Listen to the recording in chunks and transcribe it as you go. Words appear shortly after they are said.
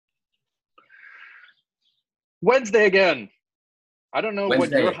Wednesday again. I don't know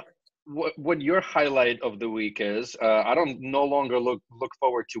Wednesday. what your highlight of the week is. I don't no longer look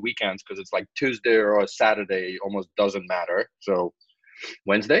forward to weekends because it's like Tuesday or Saturday almost doesn't matter. So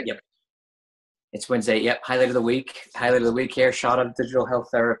Wednesday. Yep. It's Wednesday. Yep. Highlight of the week. Highlight of the week here. Shot of digital health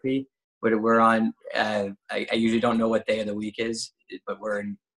therapy. But we're on. I usually don't know what day of the week is, but we're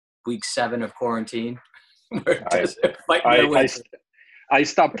in week 7 of quarantine. We're just fighting our way. I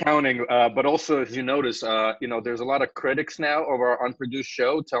stopped counting, but also, as you notice, there's a lot of critics now of our unproduced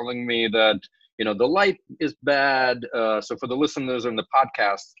show telling me that, the light is bad. So for the listeners on the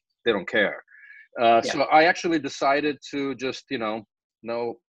podcast, they don't care. So I actually decided to just,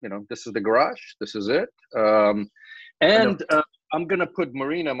 this is the garage. This is it. I'm going to put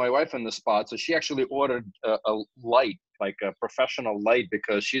Marina, my wife, in the spot. So she actually ordered a light, like a professional light,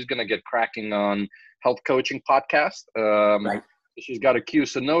 because she's going to get cracking on health coaching podcast. Right. She's got a queue,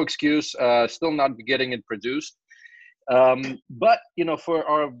 so no excuse. Still not getting it produced. But, for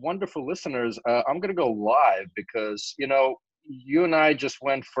our wonderful listeners, I'm going to go live because, you and I just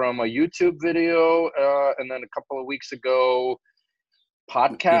went from a YouTube video and then a couple of weeks ago,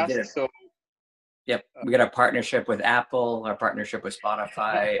 podcast. So, yep. We got our partnership with Apple, our partnership with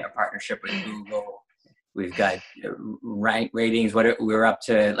Spotify, our partnership with Google. We've got rank ratings. What we're up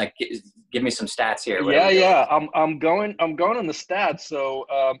to, like, give me some stats here. Yeah. I'm going on the stats. So,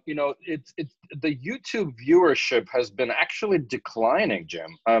 it's the YouTube viewership has been actually declining,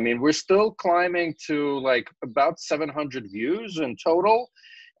 Jim. I mean, we're still climbing to like about 700 views in total.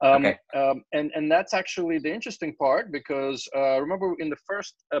 Okay. And that's actually the interesting part because remember in the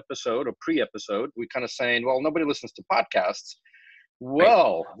first episode or pre-episode, we kind of saying, well, nobody listens to podcasts.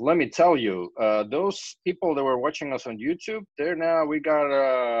 Well, let me tell you, those people that were watching us on YouTube, we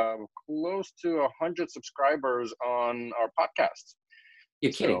got close to 100 subscribers on our podcasts.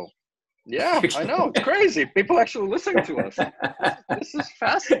 You're kidding. Yeah, I know. It's crazy. People actually listening to us. This is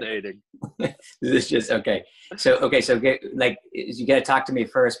fascinating. This is just okay. So you got to talk to me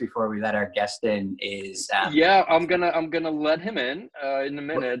first before we let our guest in. I'm gonna let him in a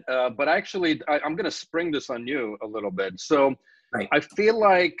minute. But actually, I'm gonna spring this on you a little bit. So. Right. I feel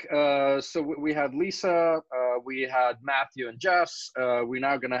like, so we had Lisa, we had Matthew and Jess. We're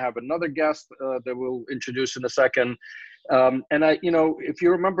now going to have another guest that we'll introduce in a second. And if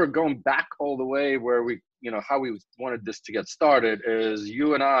you remember going back all the way where we, how we wanted this to get started is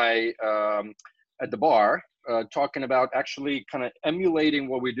you and I at the bar talking about actually kind of emulating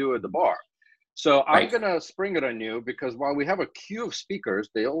what we do at the bar. So I'm going to spring it on you because while we have a queue of speakers,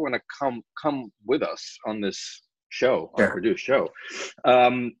 they all want to come with us on this unproduced show.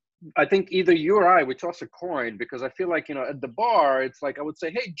 I think either you or I would toss a coin because I feel like, at the bar, it's like I would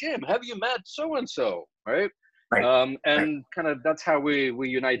say, hey, Jim, have you met so-and-so? Right. And kind of that's how we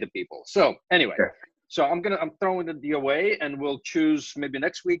unite the people. So anyway, so I'm throwing it your way and we'll choose maybe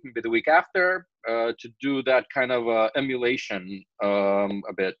next week, maybe the week after to do that kind of emulation a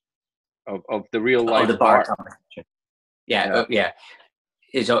bit of the real life the bar competition. Yeah.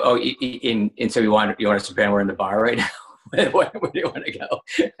 So you want us to pretend we're in the bar right now? Where do you want to go?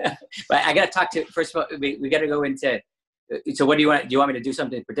 But I got to talk to, first of all, we got to go into, so what do you want? Do you want me to do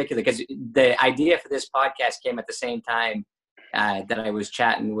something in particular? Because the idea for this podcast came at the same time that I was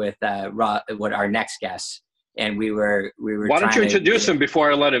chatting with our next guest. And we were Why don't you introduce him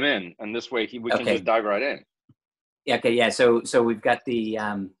before I let him in? And this way we can just dive right in. Okay. Yeah. So we've got the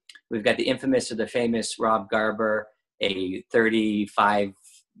infamous or the famous Rob Garber, a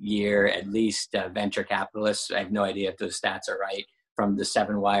 35-year at least venture capitalist. I have no idea if those stats are right, from the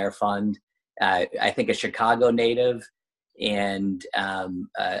 7 Wire Fund. I think a Chicago native and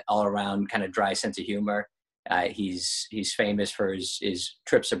all around kind of dry sense of humor. He's famous for his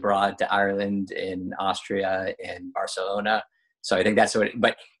trips abroad to Ireland and Austria and Barcelona. So I think that's what.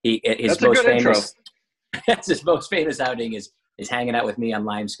 But his most famous outing is hanging out with me on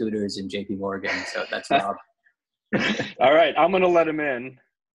Lime scooters in JP Morgan. So that's Rob. All right, I'm going to let him in.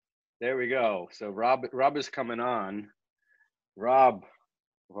 There we go. So Rob is coming on. Rob,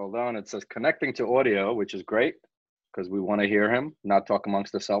 hold on. It says connecting to audio, which is great because we want to hear him, not talk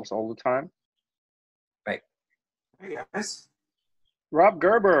amongst ourselves all the time. Right. Hey, guys. Rob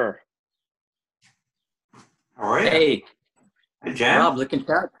Garber. How are you? Hey, Jim. Rob, looking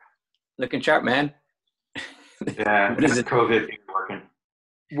sharp, man. Yeah, what is it? COVID working.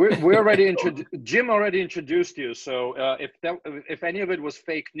 We already Jim already introduced you, so if any of it was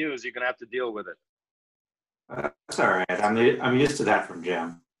fake news, you're gonna have to deal with it. That's all right. I'm used to that from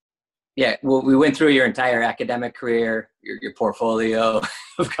Jim. Yeah, well, we went through your entire academic career, your portfolio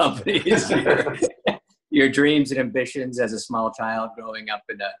of companies, your dreams and ambitions as a small child growing up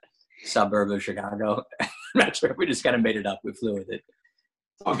in a suburb of Chicago. not sure. We just kind of made it up. We flew with it.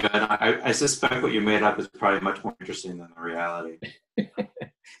 It's all good. I suspect what you made up is probably much more interesting than the reality.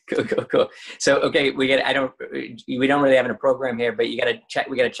 Cool. So, okay, we don't really have a program here, but we got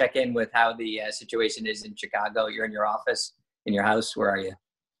to check in with how the situation is in Chicago. You're in your office, in your house. Where are you?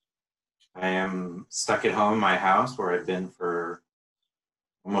 I am stuck at home in my house where I've been for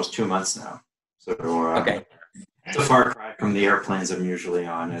almost 2 months now. So, Okay. It's a far cry from the airplanes I'm usually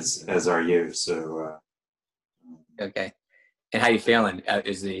on, as are you. So, okay. And how you feeling?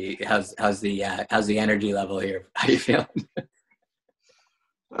 How's the energy level here? How you feeling?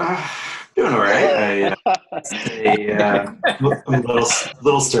 Doing all right. I'm a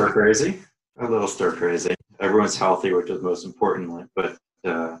little stir crazy. A little stir crazy. Everyone's healthy, which is most important. But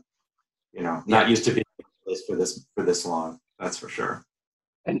not used to being in this place for this long. That's for sure.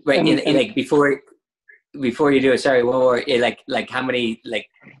 And like before you do it, sorry, like how many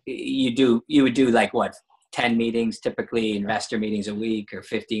you would do like what 10 meetings typically, investor meetings a week, or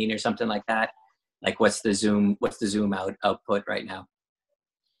 15 or something like that? Like what's the Zoom output right now?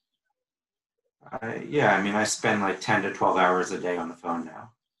 I spend like 10 to 12 hours a day on the phone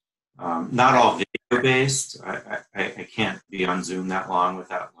now. Not all video based. I can't be on Zoom that long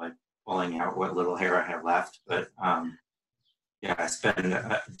without like pulling out what little hair I have left. But I spend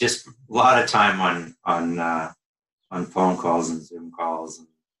just a lot of time on phone calls and Zoom calls.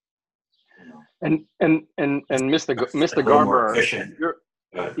 And Mr. Garber,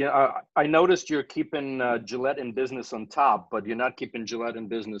 I noticed you're keeping Gillette in business on top, but you're not keeping Gillette in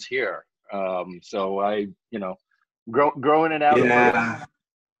business here. So I, growing it out. Yeah.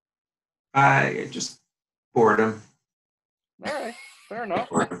 I just boredom. All right, fair enough.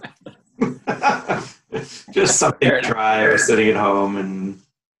 Just something to try. I was sitting at home and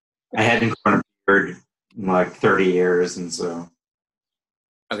I hadn't grown a beard in like 30 years, and so.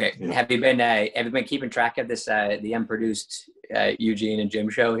 Okay. Have you been keeping track of this the Unproduced Eugene and Jim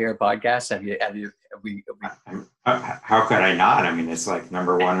show here podcast? How could I not? I mean, it's like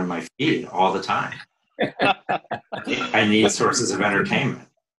number one in my feed all the time. I need sources of entertainment.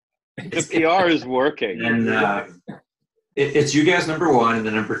 The PR is working. And it's you guys number one, and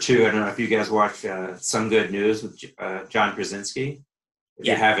then number two, I don't know if you guys watch Some Good News with John Krasinski. If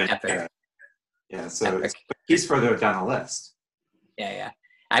you haven't, so he's further down the list. Yeah.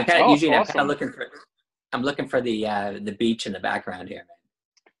 I'm kind of Eugene. Awesome. I'm looking for the beach in the background here, man.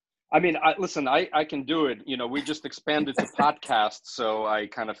 I mean, listen, I can do it. We just expanded to podcasts, so I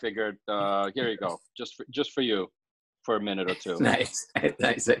kind of figured, here you go, just for you, for a minute or two. Nice.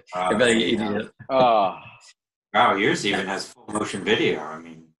 Wow, yours even has full motion video. I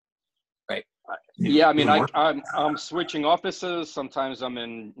mean, right. Yeah, I mean, I'm switching offices. Sometimes I'm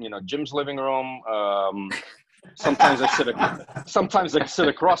in, Jim's living room. Sometimes I sit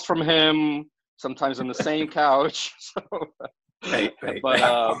across from him. Sometimes on the same couch. So, right.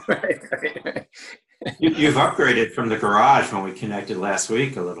 You've upgraded from the garage when we connected last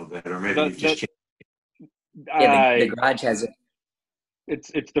week a little bit, or maybe you've just changed. Yeah, the garage has it.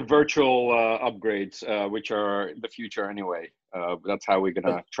 It's the virtual upgrades, which are the future anyway. That's how we're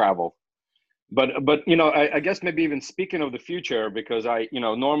gonna travel. But I guess maybe even speaking of the future, because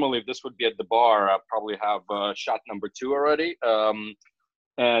normally if this would be at the bar, I'd probably have shot number 2 already.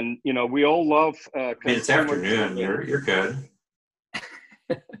 And we all love. It's afternoon. You're good.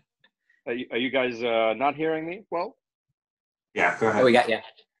 Are you guys not hearing me? Well. Yeah, go ahead. Oh, we got you.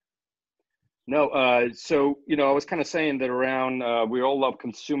 No, so I was kind of saying that around we all love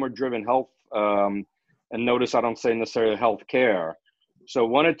consumer-driven health, and notice I don't say necessarily healthcare. So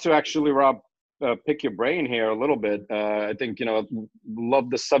wanted to actually, Rob, pick your brain here a little bit. I think love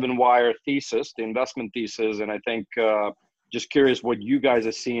the 7-wire thesis, the investment thesis, and I think just curious what you guys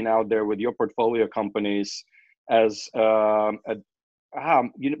are seeing out there with your portfolio companies. As by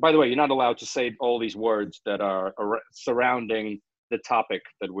the way, you're not allowed to say all these words that are surrounding the topic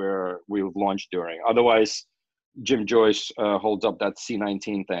that we've launched during. Otherwise, Jim Joyce holds up that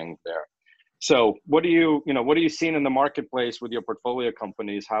C19 thing there. So what are you seeing in the marketplace with your portfolio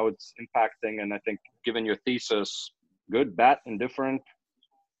companies, how it's impacting? And I think given your thesis, good, bad, indifferent?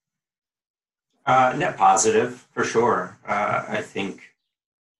 Net positive for sure. I think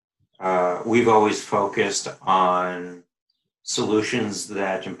we've always focused on solutions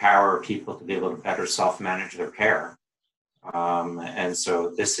that empower people to be able to better self-manage their care. And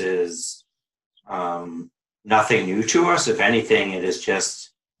so this is nothing new to us. If anything, it has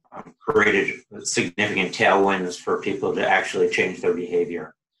just created significant tailwinds for people to actually change their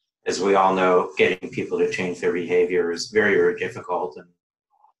behavior. As we all know, getting people to change their behavior is very, very difficult. And,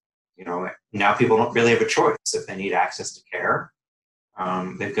 now people don't really have a choice. If they need access to care,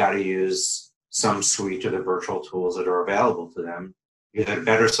 they've got to use some suite of the virtual tools that are available to them, either to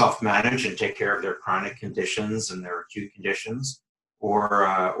better self-manage and take care of their chronic conditions and their acute conditions, or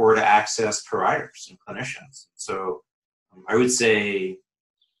to access providers and clinicians. So I would say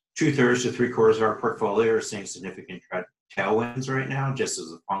 2/3 to 3/4 of our portfolio are seeing significant tailwinds right now, just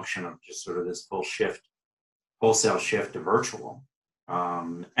as a function of just sort of this wholesale shift to virtual.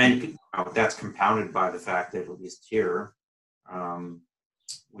 And that's compounded by the fact that, at least here,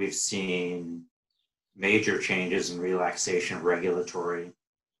 we've seen major changes in relaxation of regulatory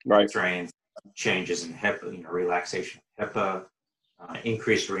constraints, changes in HIPAA, relaxation of HIPAA,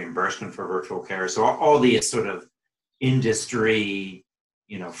 increased reimbursement for virtual care. So all these sort of industry,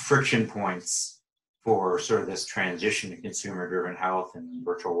 friction points for sort of this transition to consumer-driven health in the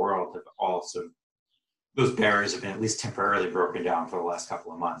virtual world have all sort of, those barriers have been at least temporarily broken down for the last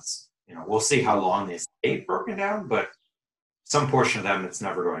couple of months. We'll see how long they stay broken down, but some portion of them, it's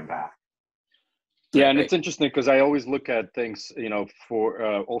never going back. Yeah, and it's interesting because I always look at things, for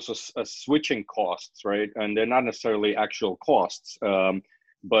also switching costs, right? And they're not necessarily actual costs.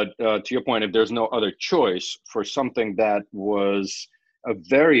 But to your point, if there's no other choice for something that was a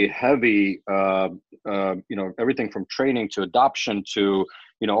very heavy, everything from training to adoption to,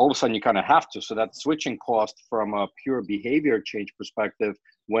 all of a sudden you kind of have to. So that switching cost from a pure behavior change perspective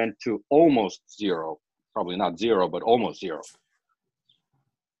went to almost zero. Probably not zero, but almost zero.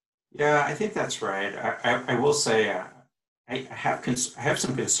 Yeah, I think that's right. I will say I have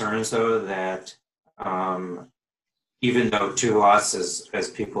some concerns, though, that even though to us as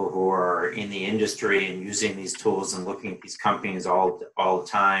people who are in the industry and using these tools and looking at these companies all the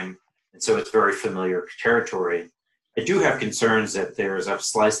time, and so it's very familiar territory, I do have concerns that there's a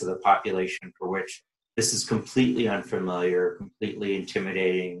slice of the population for which this is completely unfamiliar, completely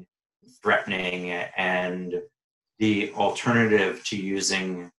intimidating, threatening, and the alternative to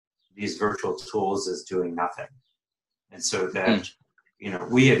using these virtual tools is doing nothing. And so that,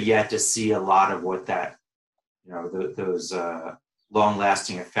 we have yet to see a lot of what that, those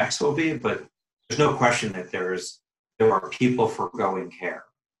long-lasting effects will be, but there's no question that there are people foregoing care.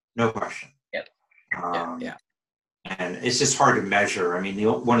 No question. Yep. Yeah. And it's just hard to measure. I mean,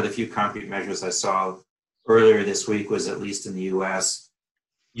 one of the few concrete measures I saw earlier this week was, at least in the US,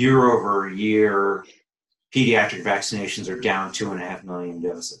 year over year, pediatric vaccinations are down 2.5 million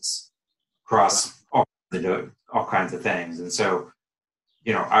doses across all kinds of things. And so,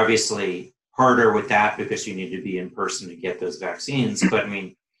 obviously harder with that because you need to be in person to get those vaccines. But I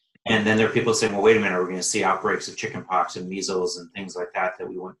mean, and then there are people saying, well, wait a minute, we're going to see outbreaks of chickenpox and measles and things like that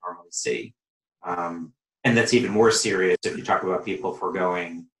we wouldn't normally see. And that's even more serious if you talk about people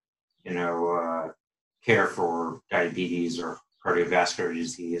foregoing, care for diabetes or cardiovascular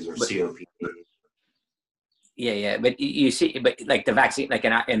disease or COPD. Yeah. But you see, like the vaccine, like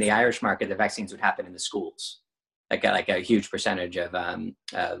in the Irish market, the vaccines would happen in the schools, like a huge percentage of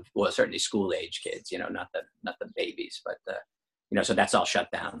certainly school age kids, not the babies, but so that's all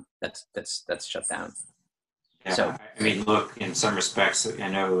shut down. That's shut down. Yeah, so I mean, look, in some respects, I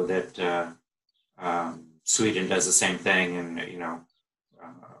know that Sweden does the same thing, and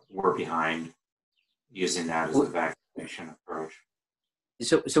we're behind using that as a vaccination approach.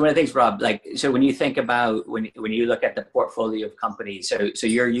 So one of the things, Rob, so when you think about when you look at the portfolio of companies, so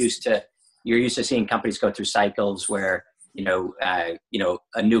you're used to seeing companies go through cycles where a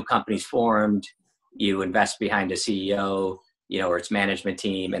new company's formed, you invest behind a CEO, or its management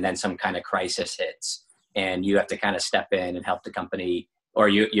team, and then some kind of crisis hits, and you have to kind of step in and help the company, or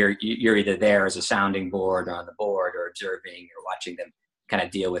you're either there as a sounding board or on the board or observing or watching them kind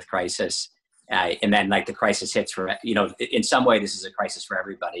of deal with crisis. And then the crisis hits for, in some way, this is a crisis for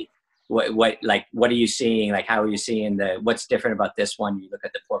everybody. What are you seeing? How are you seeing what's different about this one? You look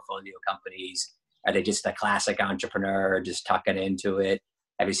at the portfolio companies. Are they just a classic entrepreneur just tucking into it?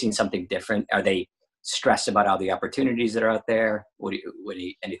 Have you seen something different? Are they stressed about all the opportunities that are out there?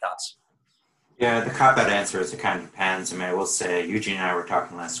 Any thoughts? Yeah, the cop-out answer is it kind of depends. I mean, I will say, Eugene and I were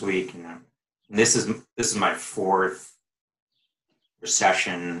talking last week, and this is my fourth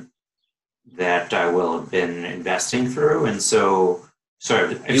recession that I will have been investing through, and so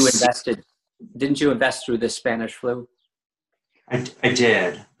didn't you invest through the Spanish flu? I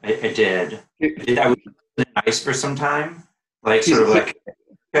did. I was nice for some time, he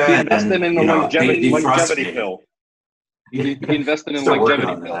invested in the longevity pill. He invested in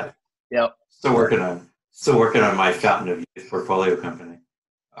longevity pill. Yep. Still working on my Fountain of Youth portfolio company.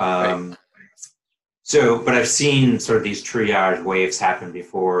 Right. But I've seen sort of these triage waves happen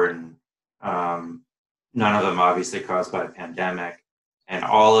before, and none of them obviously caused by a pandemic, and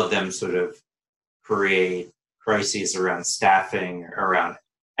all of them sort of create crises around staffing, around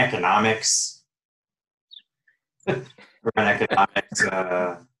economics, around economics,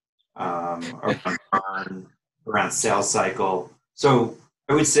 around burn, around sales cycle. So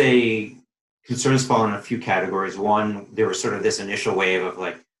I would say concerns fall in a few categories. One, there was sort of this initial wave of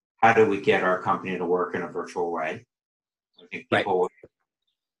like, how do we get our company to work in a virtual way? I think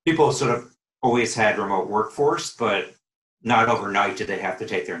people sort of always had remote workforce, but not overnight did they have to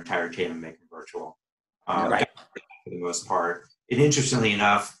take their entire team and make it virtual. For the most part. And interestingly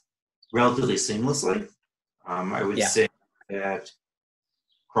enough, relatively seamlessly. I would say that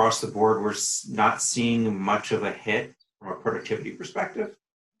across the board, we're not seeing much of a hit from a productivity perspective.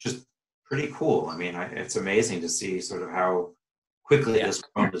 Just pretty cool. I mean, it's amazing to see sort of how quickly this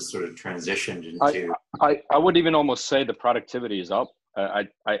world has sort of transitioned into. I would even almost say the productivity is up. I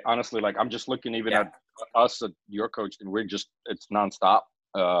honestly, like, I'm just looking even at us at your coach, and it's nonstop.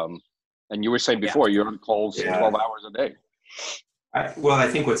 And you were saying before, you're on calls 12 hours a day. I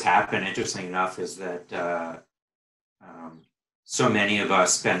think what's happened, interesting enough, is that so many of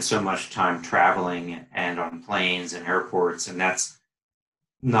us spend so much time traveling and on planes and airports, and that's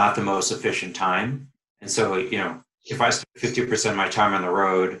not the most efficient time. And so, if I spend 50% of my time on the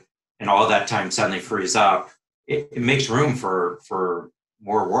road and all that time suddenly frees up, it makes room for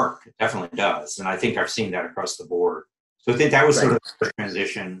more work. It definitely does. And I think I've seen that across the board. So I think that was sort of the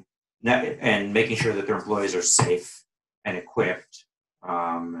transition, and making sure that their employees are safe and equipped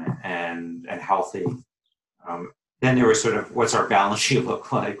and healthy. Then there was sort of, what's our balance sheet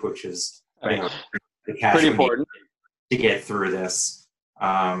look like, which is the cash pretty important to get through this.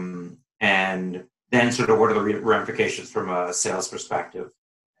 And then sort of what are the ramifications from a sales perspective?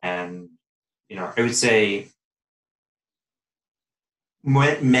 And, I would say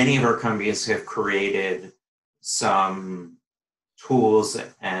many of our companies have created some tools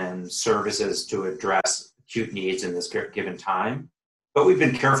and services to address acute needs in this given time. But we've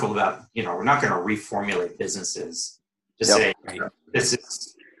been careful about, we're not going to reformulate businesses to say this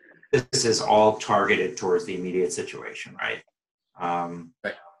is all targeted towards the immediate situation, right?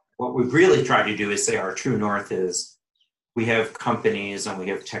 What we've really tried to do is say our true north is we have companies and we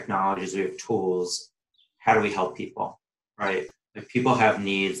have technologies, we have tools. How do we help people, right? If people have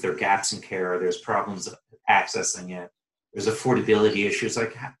needs, there are gaps in care, there's problems accessing it, there's affordability issues,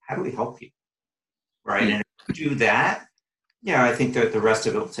 like how do we help people, right? And if we do that, I think that the rest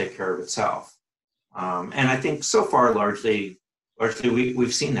of it will take care of itself. And I think so far, largely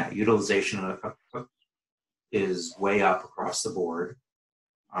we've seen that utilization is way up across the board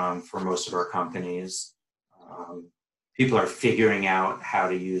for most of our companies. People are figuring out how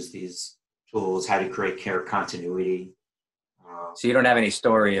to use these tools, how to create care continuity. So you don't have any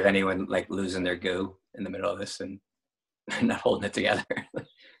story of anyone like losing their goo in the middle of this and not holding it together?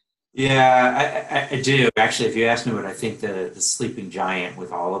 Yeah, I do. Actually, if you ask me what I think the sleeping giant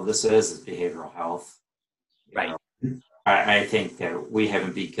with all of this is behavioral health. Right. I think that we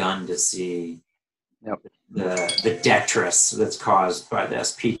haven't begun to see the detritus that's caused by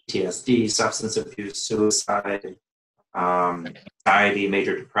this: PTSD, substance abuse, suicide, anxiety,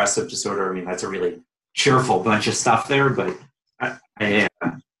 major depressive disorder. I mean, that's a really cheerful bunch of stuff there, but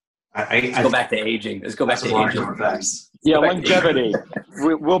Let's go back to aging. Let's go back to aging. Effects. Yeah, longevity.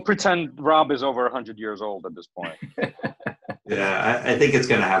 We'll pretend Rob is over 100 years old at this point. Yeah, I think it's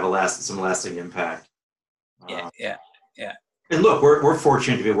going to have some lasting impact. Yeah. And look, we're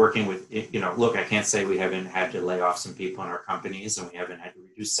fortunate to be working with, look, I can't say we haven't had to lay off some people in our companies and we haven't had to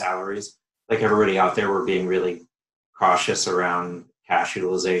reduce salaries. Like everybody out there, we're being really cautious around cash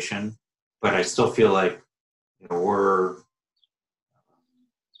utilization. But I still feel like,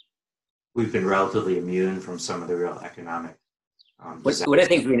 we've been relatively immune from some of the real economic. What I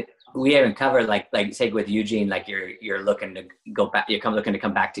think we haven't covered, like say with Eugene, like you're looking to go back, looking to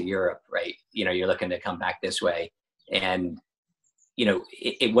come back to Europe, right? You're looking to come back this way, and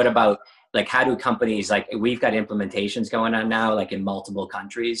what about like how do companies, like we've got implementations going on now, like in multiple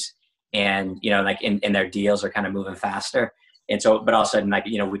countries, and like in their deals are kind of moving faster, and so but all of a sudden like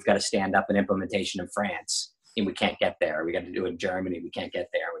we've got to stand up an implementation in France. And we can't get there. We got to do it in Germany. We can't get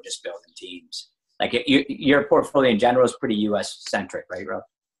there. We're just building teams. Like your portfolio in general is pretty U.S. centric, right, Rob?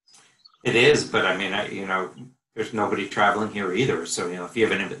 It is, but I mean, there's nobody traveling here either. So if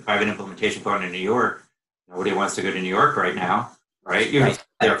I have an implementation going to New York, nobody wants to go to New York right now, right? You can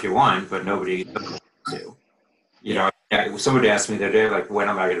there if you want, but nobody wants to. Somebody asked me the other day, like, when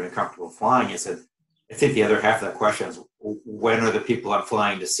am I going to be comfortable flying? I said, I think the other half of that question is, when are the people I'm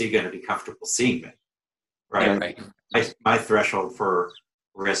flying to see going to be comfortable seeing me? Right. My threshold for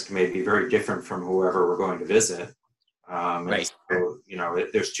risk may be very different from whoever we're going to visit. Right. So,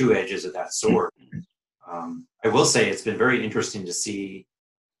 there's two edges of that sword. I will say it's been very interesting to see.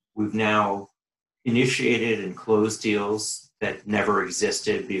 We've now initiated and closed deals that never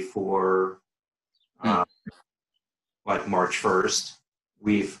existed before, like March 1st.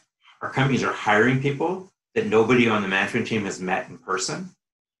 Our companies are hiring people that nobody on the management team has met in person,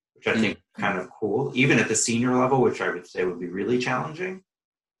 which I think is kind of cool, even at the senior level, which I would say would be really challenging.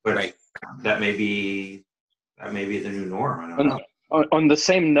 But that may be the new norm. I don't know. On the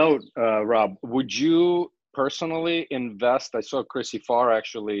same note, Rob, would you personally invest? I saw Chrissy Farr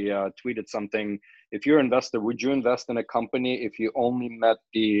actually tweeted something. If you're an investor, would you invest in a company if you only met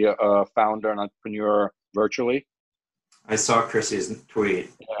the founder and entrepreneur virtually? I saw Chrissy's tweet.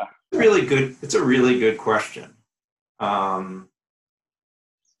 Yeah. It's a really good question. I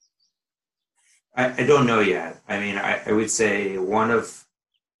don't know yet. I mean, I would say one of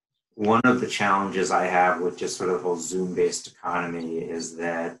the challenges I have with just sort of the whole Zoom-based economy is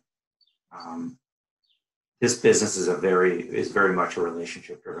that this business is very much a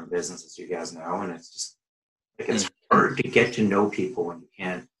relationship-driven business, as you guys know, and it's just like it's hard to get to know people when you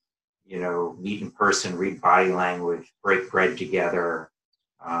can't, meet in person, read body language, break bread together,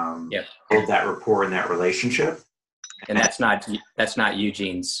 build that rapport and that relationship. And that's not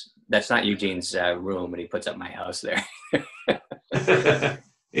Eugene's room when he puts up my house there.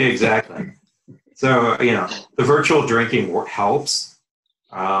 Exactly. So, the virtual drinking helps.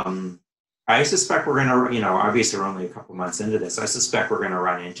 I suspect we're going to, obviously we're only a couple months into this. I suspect we're going to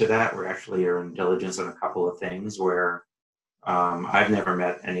run into that. We're actually in diligence on a couple of things where I've never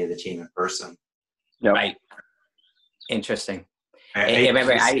met any of the team in person. Yep. Right. Interesting. I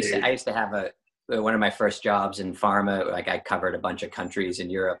remember I used to have one of my first jobs in pharma. Like I covered a bunch of countries in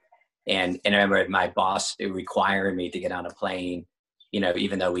Europe, and I remember my boss requiring me to get on a plane.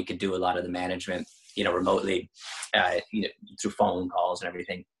 Even though we could do a lot of the management, remotely, through phone calls and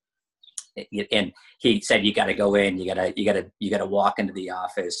everything. And he said, you got to go in, you got to walk into the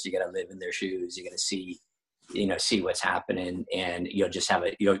office, you got to live in their shoes, you got to see what's happening, and you'll just have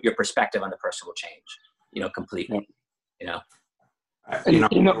your perspective on the person will change, completely, I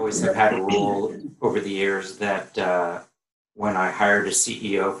always have had a rule over the years that when I hired a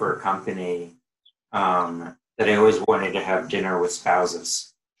CEO for a company, that I always wanted to have dinner with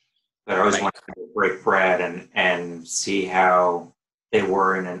spouses. That I always wanted to break bread and see how they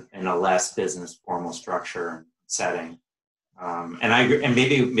were in a less business formal structure setting. And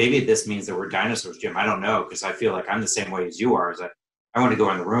maybe this means that we're dinosaurs, Jim. I don't know, because I feel like I'm the same way as you are. Is that I want to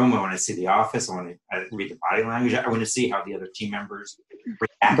go in the room, I want to see the office, I want to read the body language, I want to see how the other team members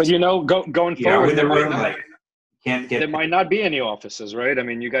react. But going forward, there might not be any offices, right? I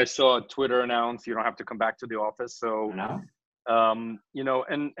mean, you guys saw Twitter announce you don't have to come back to the office, so and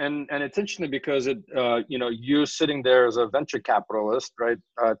it's interesting because you're sitting there as a venture capitalist, right,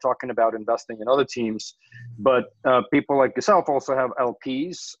 talking about investing in other teams, but people like yourself also have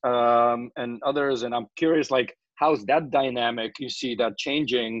LPs and others, and I'm curious, like, how's that dynamic? You see that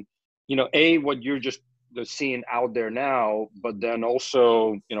changing, what you're just seeing out there now, but then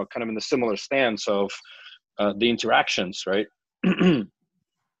also, kind of in the similar stance of the interactions, right?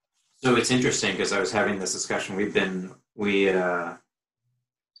 So it's interesting because I was having this discussion. We've been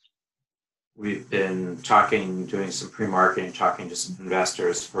talking, doing some pre-marketing, talking to some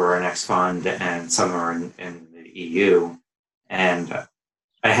investors for our next fund, and some are in the EU. And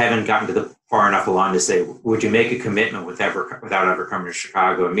I haven't gotten to far enough along to say, would you make a commitment without ever coming to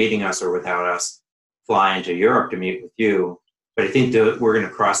Chicago and meeting us, or without us flying to Europe to meet with you? But I think that we're going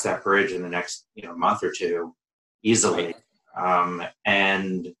to cross that bridge in the next month or two easily. I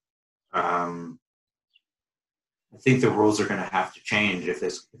think the rules are going to have to change if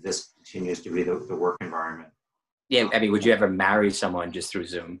this continues to be the work environment. Yeah, I mean, would you ever marry someone just through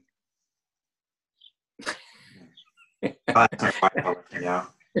Zoom?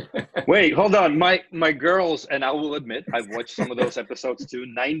 Wait, hold on. My girls, and I will admit, I've watched some of those episodes too.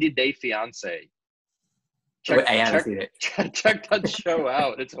 90 Day Fiance. I haven't seen it. Check that show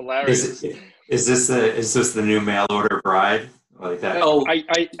out. It's hilarious. Is this the new mail order bride? Like that? Oh,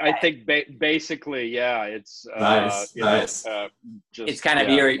 I think basically, yeah. It's nice. It's kind of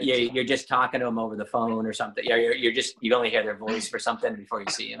you're just talking to them over the phone or something. You only hear their voice for something before you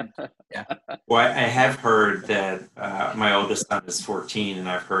see them. Yeah. Well, I have heard that my oldest son is 14, and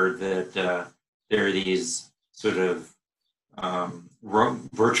I've heard that there are these sort of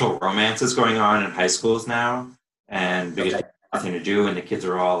virtual romances going on in high schools now, and because they have nothing to do, and the kids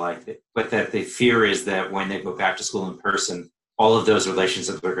are all like, but that the fear is that when they go back to school in person, all of those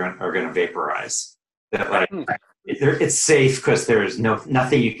relationships are going to vaporize. That it's safe because there's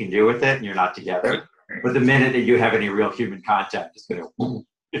nothing you can do with it, and you're not together. But the minute that you have any real human contact, it's going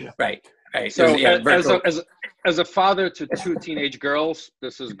to right. Right. So Yeah, as a father to two teenage girls,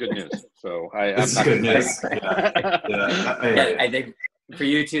 this is good news. So This is good news. Yeah. I think for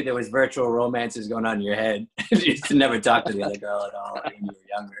you too, there was virtual romances going on in your head. You used to never talk to the other girl at all when you were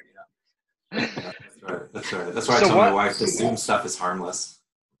younger, Yeah, that's right. That's why I tell my wife the Zoom stuff is harmless.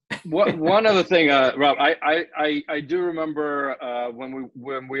 One other thing, Rob, I do remember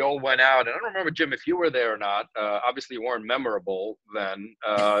when we all went out, and I don't remember, Jim, if you were there or not. Obviously, you weren't memorable then.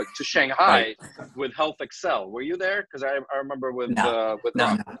 To Shanghai with Health Excel. Were you there? Because I remember with Rob.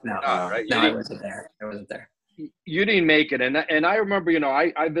 Right? No, I wasn't there. You didn't make it, and I remember,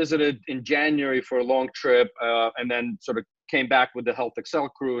 I visited in January for a long trip, and then sort of came back with the Health Excel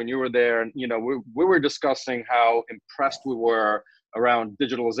crew, and you were there, and we were discussing how impressed we were around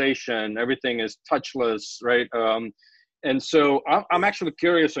digitalization. Everything is touchless, right? And so I'm actually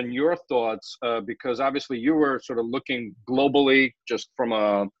curious on your thoughts, because obviously you were sort of looking globally, just from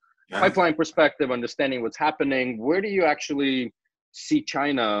a pipeline perspective, understanding what's happening. Where do you actually see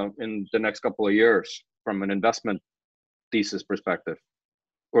China in the next couple of years from an investment thesis perspective,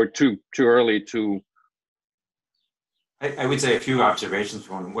 or too early to? I would say a few observations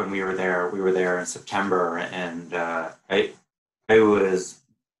from when we were there. We were there in September, and I was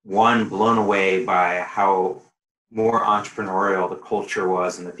blown away by how more entrepreneurial the culture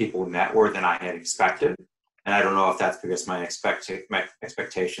was and the people we met were than I had expected. And I don't know if that's because my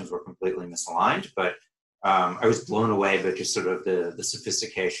expectations were completely misaligned, but I was blown away by just sort of the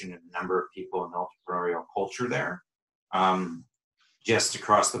sophistication and the number of people in the entrepreneurial culture there, just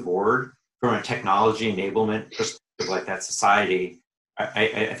across the board. From a technology enablement perspective, like that society,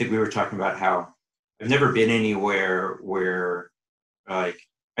 I think we were talking about how I've never been anywhere where I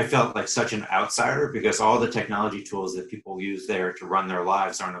felt like such an outsider, because all the technology tools that people use there to run their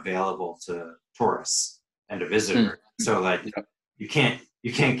lives aren't available to tourists and to visitors. So you can't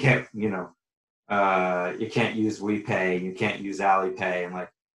get, you can't use WePay, you can't use Alipay, and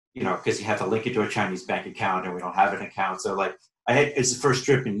because you have to link it to a Chinese bank account, and we don't have an account. So it's the first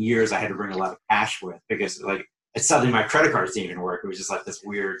trip in years I had to bring a lot of cash with, because suddenly my credit cards didn't even work. It was just like this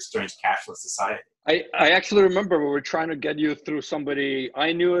weird, strange cashless society. I actually remember we were trying to get you through somebody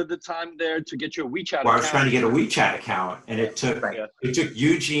I knew at the time there to get you a WeChat account. I was trying to get a WeChat account, and it took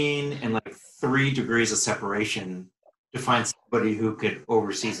Eugene and 3 degrees of separation to find somebody who could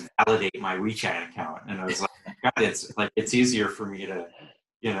overseas validate my WeChat account. And I was like, God, it's easier for me to,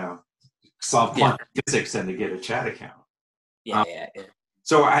 solve quantum physics than to get a chat account.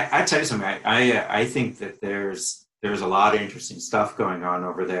 So I tell you something. I think that there's a lot of interesting stuff going on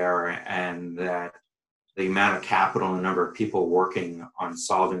over there, and that the amount of capital and the number of people working on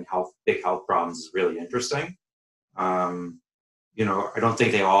solving big health problems is really interesting. I don't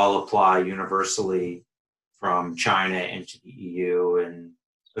think they all apply universally from China into the EU and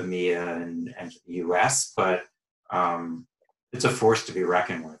EMEA and the US, but it's a force to be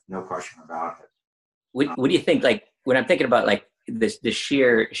reckoned with, no question about it. What do you think, when I'm thinking about the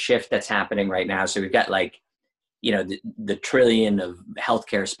sheer shift that's happening right now? So we've got the trillion of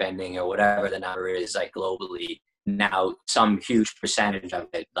healthcare spending, or whatever the number is, globally now. Some huge percentage of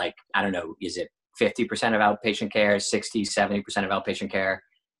it, I don't know, is it 50% of outpatient care, 60, 70% of outpatient care,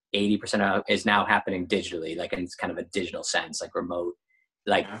 80% of is now happening digitally, in kind of a digital sense, remote,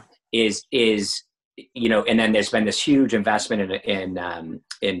 is and then there's been this huge investment in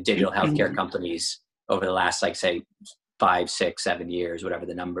digital healthcare companies over the last, say, 5, 6, 7 years, whatever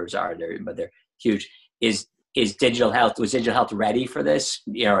the numbers are, but they're huge. Was digital health ready for this?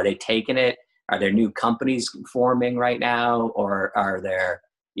 Are they taking it? Are there new companies forming right now, or are there,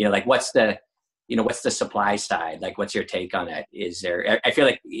 what's the supply side? What's your take on it? Is there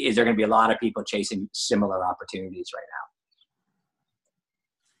going to be a lot of people chasing similar opportunities right now?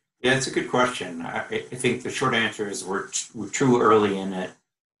 Yeah, it's a good question. I think the short answer is we're too early in it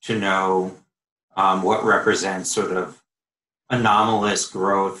to know what represents sort of anomalous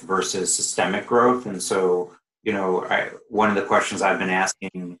growth versus systemic growth. And so, one of the questions I've been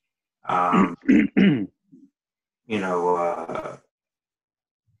asking,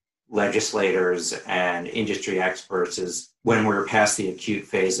 legislators and industry experts is, when we're past the acute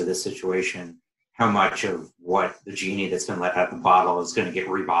phase of this situation, how much of what the genie that's been let out of the bottle is going to get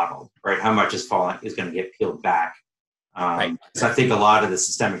rebottled, right? How much is going to get peeled back? So I think a lot of the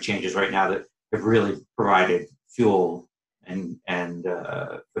systemic changes right now that have really provided fuel and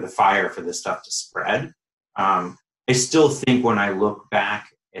for the fire for this stuff to spread. I still think when I look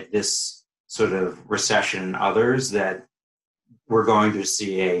back at this sort of recession and others, that we're going to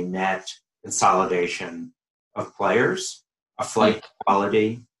see a net consolidation of players, a flight to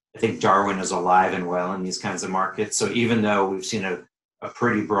quality. I think Darwin is alive and well in these kinds of markets. So even though we've seen a a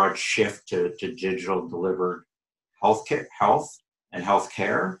pretty broad shift to digital delivered health and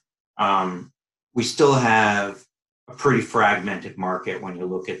healthcare. We still have a pretty fragmented market when you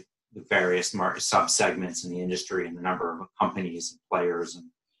look at the various market subsegments in the industry and the number of companies and players.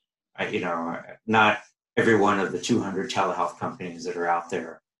 And, not every one of the 200 telehealth companies that are out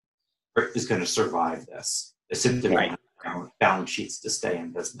there is going to survive this. They simply don't have balance sheets to stay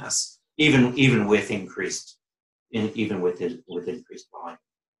in business, even with increased volume.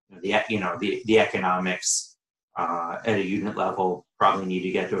 The economics at a unit level probably need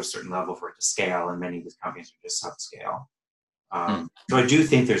to get to a certain level for it to scale, and many of these companies are just subscale. So I do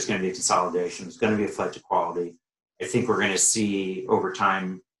think there's going to be a consolidation. There's going to be a flight to quality. I think we're going to see over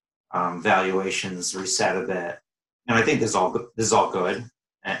time valuations reset a bit, and I think this is all good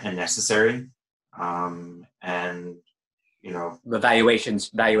and necessary. The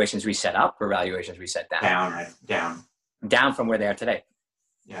valuations reset up or valuations reset down? Down from where they are today.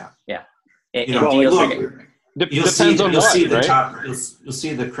 Yeah. You'll see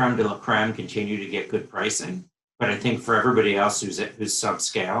the creme de la creme continue to get good pricing, but I think for everybody else who's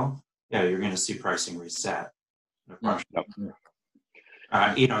subscale, you're going to see pricing reset. No question.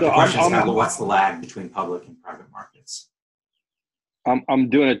 The question is what's the lag between public and private markets? I'm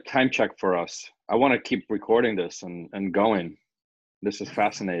doing a time check for us. I want to keep recording this and going. This is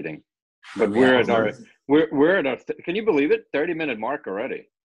fascinating. But we're at our can you believe it? 30-minute mark already.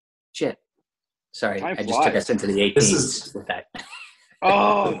 Shit. Sorry, Time I just flies. took us into the 18s with that.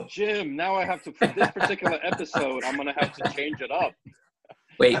 Oh, Jim, now I have to, for this particular episode, I'm going to have to change it up.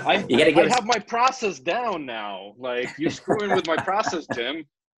 Wait, you got to give I have my process down now. Like, you're screwing with my process, Jim.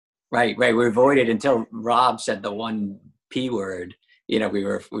 Right. We avoided until Rob said the one P word. We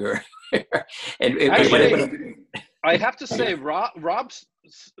were, and actually, I have to say, Rob's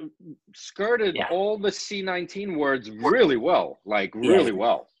skirted all the C19 words really well,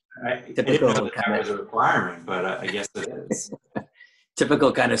 well. Typical kind of a requirement, but I guess it is.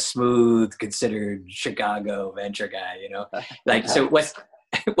 Typical kind of smooth, considered Chicago venture guy, Like, so what's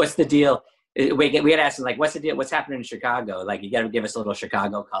the deal? We had asked him, like, what's the deal? What's happening in Chicago? Like, you got to give us a little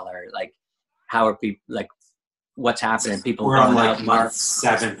Chicago color. Like, how are people, like, what's happening? People we're on like month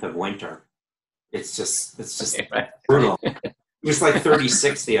 7th of winter. It's just brutal. It was like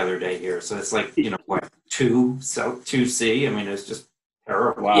 36 the other day here, so it's like 2C. I mean, it's just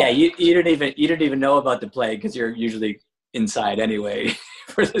terrible. Wow. Yeah, you didn't even know about the plague because you're usually inside anyway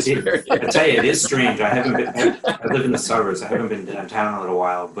for this period. I tell you, it is strange. I live in the suburbs. I haven't been downtown in a little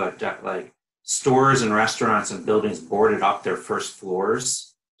while, but like stores and restaurants and buildings boarded up their first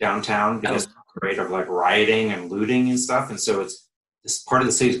floors downtown because of the rate of like rioting and looting and stuff. And so it's this part of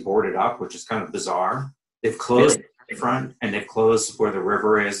the city is boarded up, which is kind of bizarre. They've closed the front and they've closed where the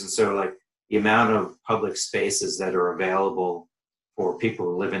river is. And so like the amount of public spaces that are available for people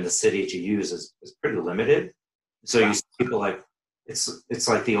who live in the city to use is pretty limited. So you see people like, it's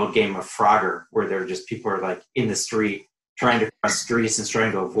like the old game of Frogger, where people are like in the street trying to cross streets and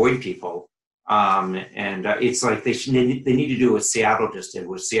trying to avoid people. It's like they need to do what Seattle just did,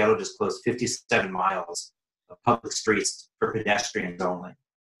 which Seattle just closed 57 miles of public streets for pedestrians only.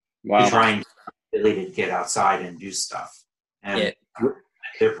 Wow. Trying to get outside and do stuff. And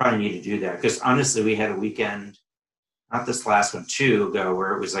they probably need to do that. Because honestly, we had a weekend, not this last one, 2 ago,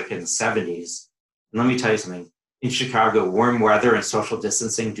 where it was like in the 70s. And let me tell you something. In Chicago, warm weather and social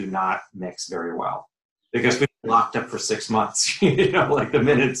distancing do not mix very well. Because we've been locked up for 6 months. Like the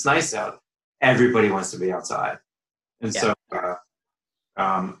minute it's nice out, everybody wants to be outside. And so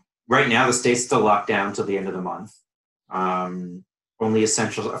right now, the state's still locked down till the end of the month. Only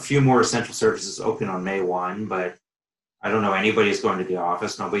a few more essential services open on May 1, but I don't know anybody's going to the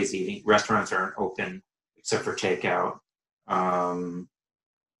office. Nobody's eating. Restaurants aren't open except for takeout.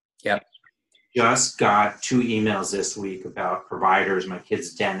 Just got 2 emails this week about providers, my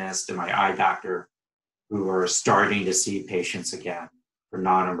kid's dentist and my eye doctor, who are starting to see patients again for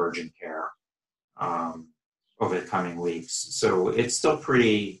non-emergent care over the coming weeks. So it's still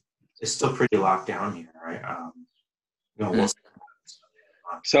pretty locked down here, right? We'll see.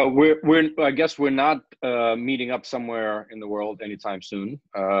 So I guess we're not meeting up somewhere in the world anytime soon,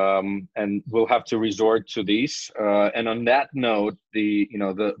 and we'll have to resort to these. And on that note, the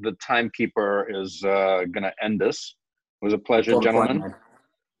timekeeper is going to end this. It was a pleasure, gentlemen.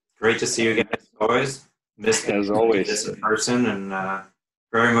 Great to see you again, as always. As always, this in person, and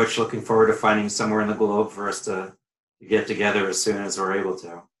very much looking forward to finding somewhere in the globe for us to get together as soon as we're able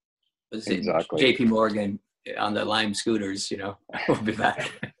to. Exactly. JP Morgan on the Lime scooters, we'll be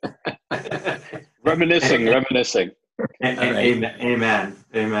back. Reminiscing. Amen.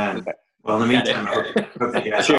 Well, in the meantime, I hope you guys